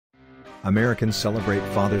Americans celebrate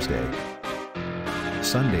Father's Day.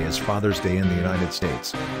 Sunday is Father's Day in the United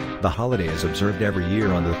States. The holiday is observed every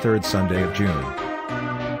year on the third Sunday of June.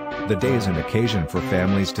 The day is an occasion for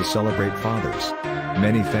families to celebrate fathers.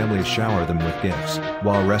 Many families shower them with gifts,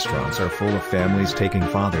 while restaurants are full of families taking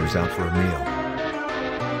fathers out for a meal.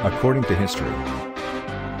 According to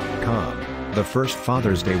history.com, the first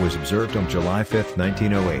Father's Day was observed on July 5,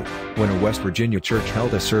 1908, when a West Virginia church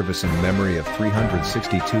held a service in memory of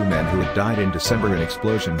 362 men who had died in December in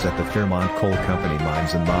explosions at the Fairmont Coal Company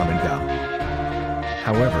mines in Lomondale.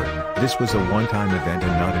 However, this was a one-time event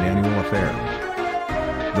and not an annual affair.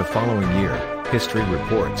 The following year, history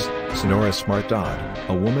reports, Sonora Smart Dodd,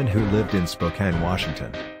 a woman who lived in Spokane,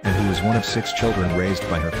 Washington, and who was one of 6 children raised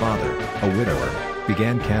by her father, a widower,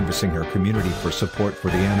 began canvassing her community for support for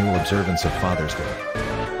the annual observance of Father's Day.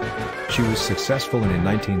 She was successful, and in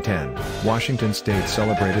 1910, Washington state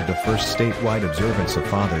celebrated the first statewide observance of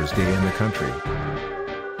Father's Day in the country.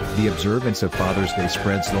 The observance of Father's Day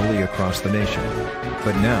spread slowly across the nation.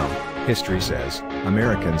 But now, history says,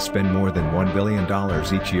 Americans spend more than $1 billion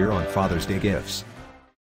each year on Father's Day gifts.